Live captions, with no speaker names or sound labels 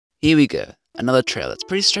Here we go, another trail that's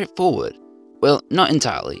pretty straightforward. Well, not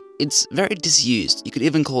entirely. It's very disused. You could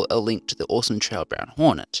even call it a link to the awesome trail brown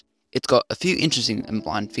hornet. It's got a few interesting and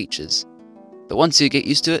blind features, but once you get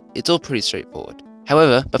used to it, it's all pretty straightforward.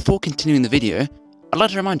 However, before continuing the video, I'd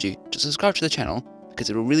like to remind you to subscribe to the channel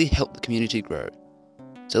because it will really help the community grow.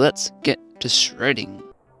 So let's get to shredding.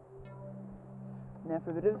 Now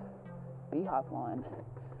for a bit of Beehive line,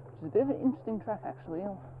 which is a bit of an interesting track actually.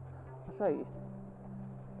 I'll show you.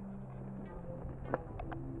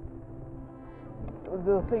 There's a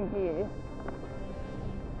little thing here.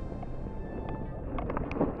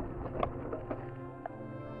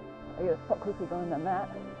 I gotta stop quickly going down that.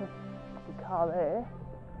 The car there.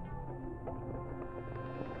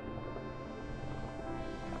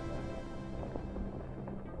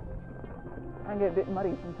 Can get a bit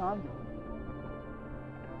muddy sometimes.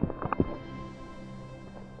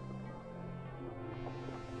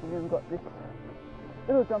 And then we've got this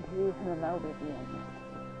little jump here, and then that'll be at the end.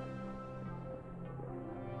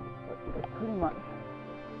 But it's pretty much,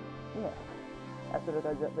 yeah, that's what it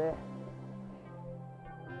goes up there.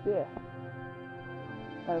 Yeah,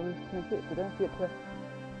 that was pretty much it. So don't forget to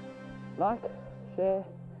like, share,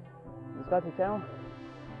 subscribe to the channel,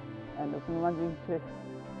 and also remind you to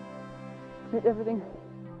hit everything,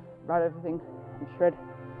 write everything, and shred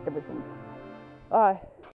everything. Bye.